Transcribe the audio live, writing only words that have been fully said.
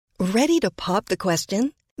Ready to pop the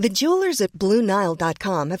question? The jewelers at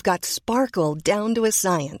BlueNile.com have got sparkle down to a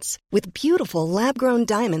science with beautiful lab-grown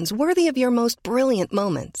diamonds worthy of your most brilliant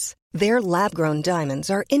moments. Their lab-grown diamonds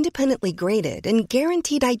are independently graded and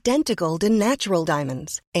guaranteed identical to natural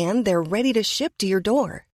diamonds, and they're ready to ship to your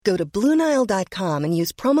door. Go to BlueNile.com and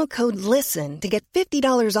use promo code LISTEN to get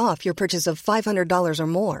 $50 off your purchase of $500 or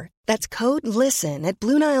more. That's code LISTEN at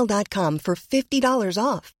BlueNile.com for $50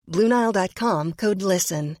 off. BlueNile.com, code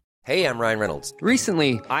LISTEN. Hey, I'm Ryan Reynolds.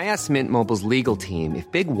 Recently, I asked Mint Mobile's legal team if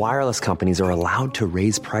big wireless companies are allowed to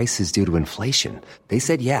raise prices due to inflation. They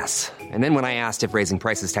said yes. And then when I asked if raising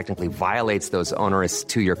prices technically violates those onerous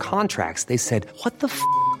two-year contracts, they said, "What the f***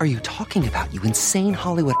 are you talking about, you insane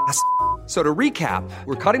Hollywood ass?" So to recap,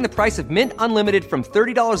 we're cutting the price of Mint Unlimited from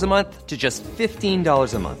 $30 a month to just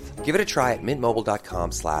 $15 a month. Give it a try at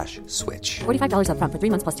mintmobile.com/switch. $45 up front for 3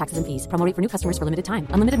 months plus taxes and fees. Promo rate for new customers for limited time.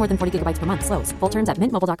 Unlimited more than 40 gigabytes per month. Slows full terms at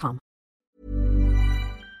mintmobile.com.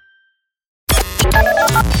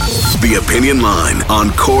 The Opinion Line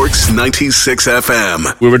on Cork's 96 FM.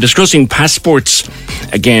 We were discussing passports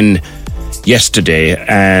again yesterday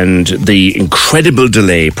and the incredible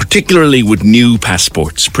delay, particularly with new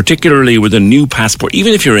passports, particularly with a new passport,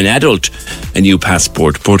 even if you're an adult, a new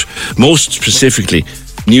passport, but most specifically,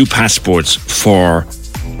 new passports for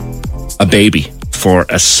a baby, for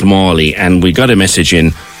a smallie. And we got a message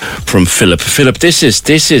in from Philip. Philip, this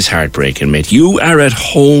is heartbreaking, mate. You are at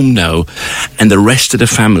home now and the rest of the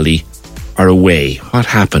family are away. What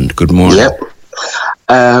happened? Good morning. Yep.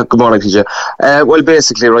 Good morning, PJ. Well,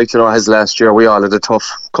 basically, right, as last year, we all had a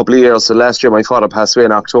tough couple of years. So last year, my father passed away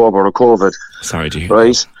in October of COVID. Sorry to hear.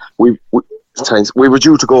 Right? We were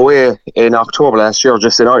due to go away in October last year,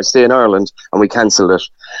 just stay in Ireland, and we cancelled it.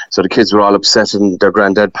 So the kids were all upset, and their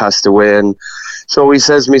granddad passed away. And so he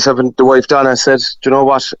says, myself and the wife, Donna, said, do you know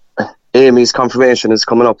what? Amy's confirmation is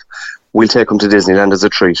coming up. We'll take them to Disneyland as a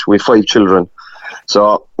treat. We have 5 children.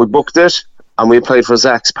 So we booked it. And we applied for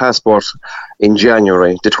Zach's passport in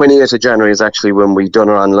January. The 28th of January is actually when we done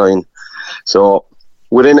it online. So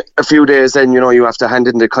within a few days then, you have to hand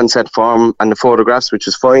in the consent form and the photographs, which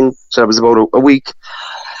is fine. So that was about a week.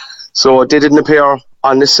 So they didn't appear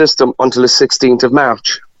on the system until the 16th of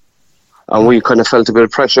March. And we kind of felt a bit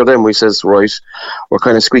of pressure then. We says, right, we're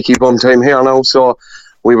kind of squeaky bum time here now. So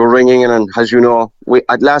we were ringing in, and as you know,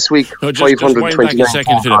 last week, 529. Just a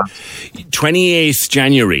second, Philip. 28th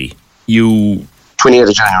January. 28th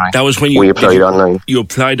of January. That was when we applied online. You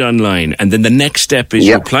applied online, and then the next step is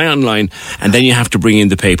you apply online, and then you have to bring in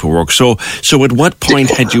the paperwork. So at what point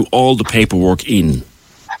had you all the paperwork in?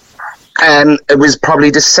 It was probably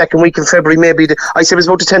the second week in February, maybe. I said it was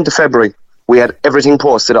about the 10th of February. We had everything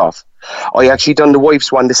posted off. I actually done the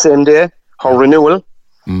wife's one the same day, her renewal.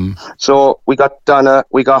 So we got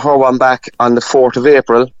her one back on the 4th of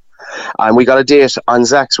April, and we got a date on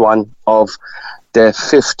Zach's one of the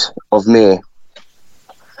 5th of May.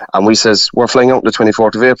 And we says, we're flying out the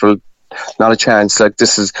 24th of April. Not a chance.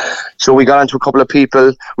 So we got onto a couple of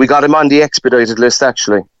people. We got him on the expedited list,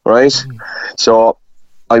 actually, right? So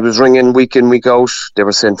I was ringing week in, week out. They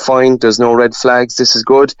were saying, fine, there's no red flags. This is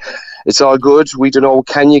good. It's all good. We don't know,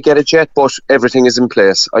 can you get it yet? But everything is in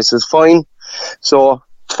place. I says, fine. So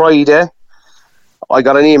Friday, I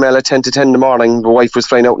got an email at 10 to 10 in the morning. The wife was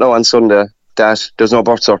flying out now on Sunday that there's no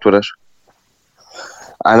birth cert with it.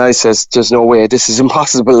 And I says, there's no way, this is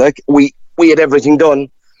impossible. We had everything done.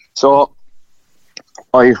 So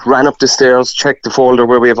I ran up the stairs, checked the folder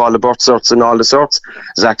where we have all the birth certs and all the certs.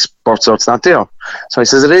 Zach's birth cert's not there. So I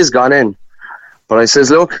says, it is gone in. But I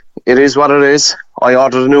says, look, it is what it is. I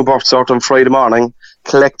ordered a new birth cert on Friday morning,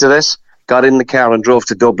 collected it, got in the car and drove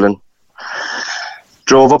to Dublin.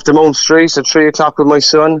 Drove up the Mount Street at 3 o'clock with my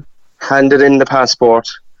son, handed in the passport,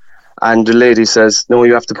 and the lady says, no,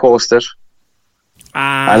 you have to post it.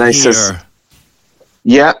 And I says,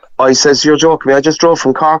 yeah. I says, you're joking me. I just drove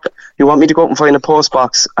from Cork. You want me to go up and find a post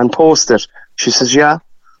box and post it? She says, yeah.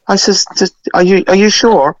 I says, are you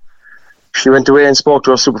sure? She went away and spoke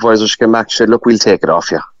to her supervisor. She came back. She said, look, we'll take it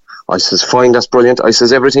off you. I says, fine, that's brilliant. I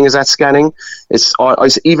says, everything is at scanning.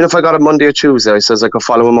 Even if I got it Monday or Tuesday, I says I could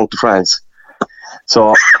follow him out to France.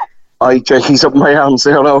 So he's up my arms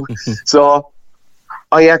there now. So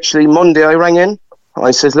Monday I rang in.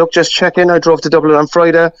 I says, look, just check in. I drove to Dublin on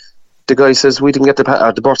Friday. The guy says, we didn't get the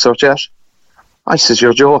birth cert yet. I says,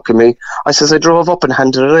 you're joking me. I says, I drove up and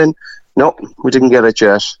handed it in. No, we didn't get it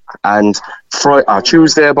yet. And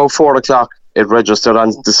Tuesday about 4 o'clock, it registered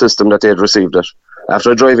on the system that they had received it.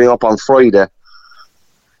 After driving up on Friday.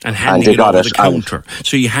 And handing it over the counter.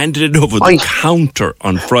 So you handed it over the counter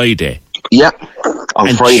on Friday. Yeah,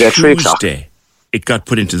 on Friday at 3 o'clock. Tuesday, it got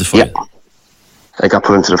put into the file. Yeah. I got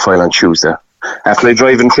put into the file on Tuesday. After I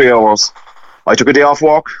drove in 3 hours, I took a day off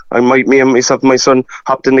work, and me and myself and my son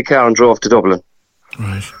hopped in the car and drove to Dublin.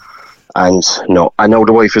 Right. And no, I know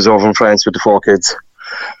the wife is over in France with the 4 kids.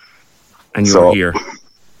 And you're here.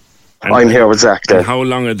 And I'm here with Zach then. And how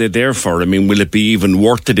long are they there for? I mean, will it be even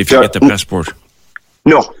worth it if you get the passport?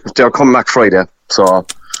 No, they're coming back Friday, so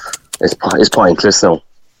it's pointless now.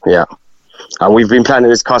 Yeah. And we've been planning,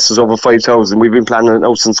 this cost us over 5,000. We've been planning it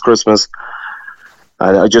now since Christmas.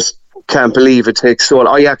 And I just can't believe it takes so long.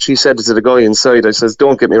 I actually said it to the guy inside. I says,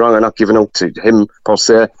 don't get me wrong, I'm not giving out to him per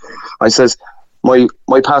se. I says, my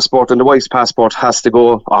passport and the wife's passport has to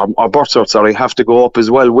go, our birth cert, sorry, have to go up as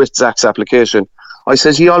well with Zach's application. I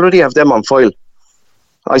says, you already have them on file.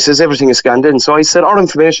 I says, everything is scanned in. So I said, our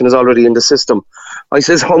information is already in the system. I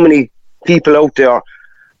says, how many people out there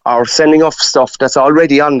are sending off stuff that's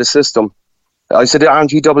already on the system? I said,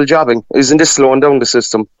 aren't you double jobbing? Isn't this slowing down the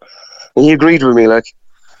system? And he agreed with me, like.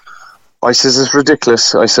 I says, it's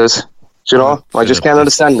ridiculous. I says, do you know, I just can't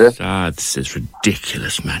understand it. This is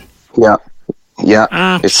ridiculous, man. Yeah. Yeah,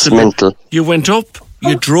 Absolutely. It's mental. You went up,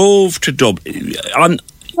 you drove to Dublin.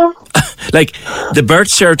 Like, the birth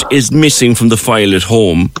cert is missing from the file at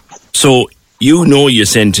home, so you know you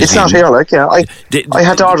sent it It's not here, like, yeah. I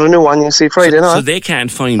had to order a new one, you see, Friday night. So they can't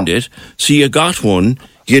find it, so you got one,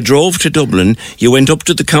 you drove to Dublin, you went up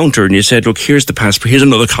to the counter and you said, look, here's the passport, here's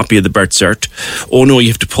another copy of the birth cert. Oh, no, you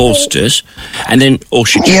have to post it. And then,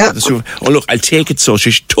 look, I'll take it. So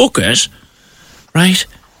she took it, right?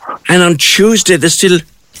 And on Tuesday, they still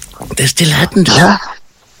hadn't it. Yeah.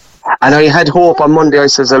 And I had hope on Monday. I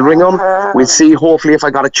says, I'll ring them. We'll see. Hopefully, if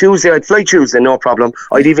I got it Tuesday, I'd fly Tuesday, no problem.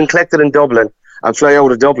 I'd even collect it in Dublin and fly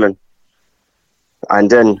out of Dublin. And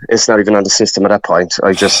then it's not even on the system at that point.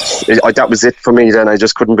 That was it for me then. I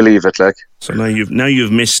just couldn't believe it, like. So now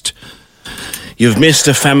you've missed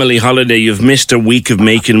a family holiday. You've missed a week of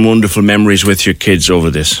making wonderful memories with your kids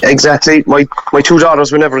over this. Exactly. My 2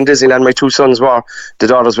 daughters were never in Disneyland. My 2 sons were. The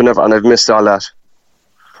daughters were never, and I've missed all that.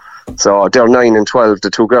 So they're 9 and 12,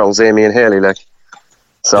 the 2 girls, Amy and Haley, like.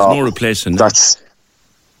 So there's no replacing that.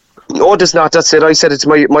 No, there's not. That's it. I said it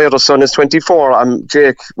to my other son is 24.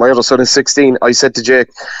 Jake, my other son is 16. I said to Jake,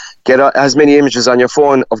 get as many images on your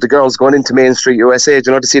phone of the girls going into Main Street USA,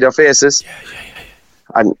 do you know, to see their faces. Yeah.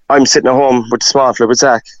 And I'm sitting at home with the smart flip with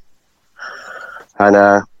Zach. And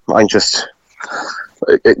I'm just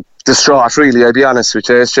distraught, really, I'll be honest with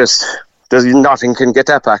you. It's just, nothing can get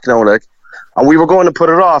that back now, like. And we were going to put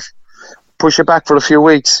it off, push it back for a few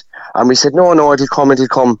weeks. And we said, no, it'll come.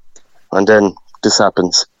 And then this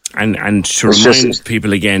happens. And to remind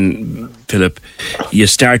people again, Philip, you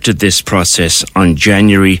started this process on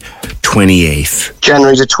January 28th.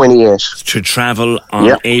 January the 28th. To travel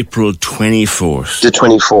on April 24th. The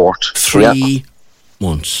 24th. 3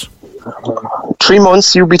 months. 3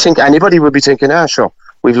 months, anybody would be thinking, sure,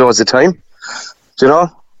 we've loads of time. Do you know?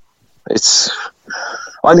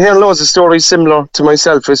 I'm hearing loads of stories similar to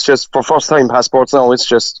myself. It's just for first time passports now. It's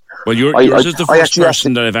just. Well, yours is the first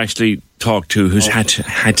person that I've actually talked to who's had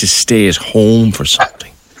to stay at home for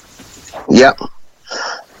something. Yeah,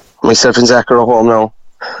 myself and Zach are at home now,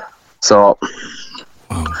 so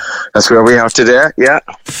that's where we are today. Yeah,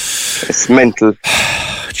 it's mental.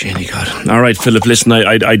 Jenny God. All right, Philip. Listen,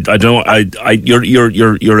 I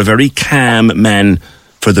you're a very calm man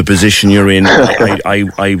for the position you're in. I'd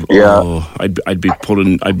be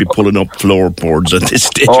pulling up floorboards at this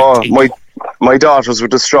stage. Oh, my daughters were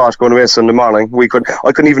distraught going away Sunday morning.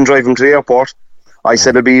 I couldn't even drive them to the airport. I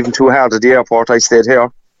said it'd be even too hard at the airport. I stayed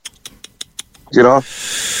here. You know.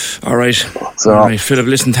 All right, Philip.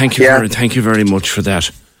 Listen, thank you very much for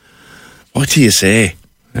that. What do you say?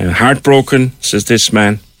 Heartbroken, says this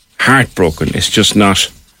man. Heartbroken. It's just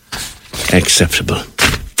not acceptable.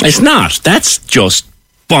 It's not. That's just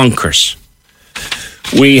bonkers.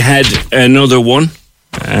 We had another one.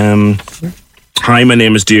 Hi, my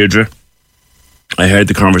name is Deirdre. I heard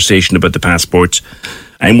the conversation about the passports.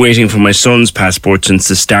 I'm waiting for my son's passport since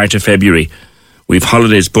the start of February. We've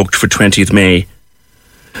holidays booked for 20th May.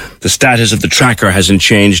 The status of the tracker hasn't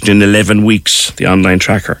changed in 11 weeks, the online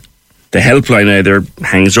tracker. The helpline either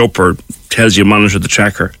hangs up or tells you monitor the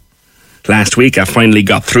tracker. Last week I finally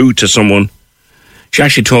got through to someone. She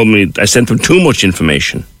actually told me I sent them too much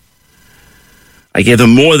information. I gave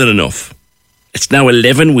them more than enough. It's now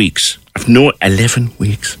 11 weeks. 11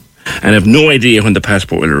 weeks. And I've no idea when the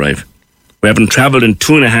passport will arrive. We haven't travelled in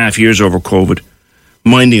 2.5 years over COVID.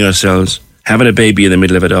 Minding ourselves. Having a baby in the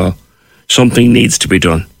middle of it all. Something needs to be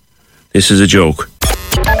done. This is a joke.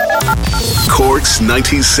 Corks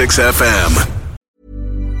 96 FM.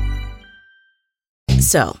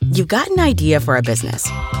 So, you've got an idea for a business,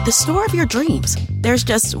 the store of your dreams. There's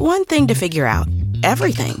just one thing to figure out: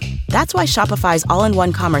 everything. That's why Shopify's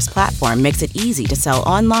all-in-one commerce platform makes it easy to sell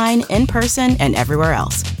online, in person, and everywhere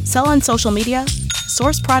else. Sell on social media,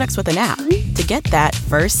 source products with an app to get that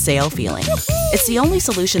first sale feeling. It's the only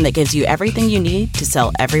solution that gives you everything you need to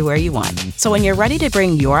sell everywhere you want. So when you're ready to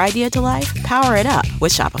bring your idea to life, power it up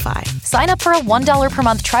with Shopify. Sign up for a $1 per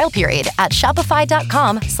month trial period at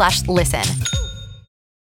shopify.com/listen.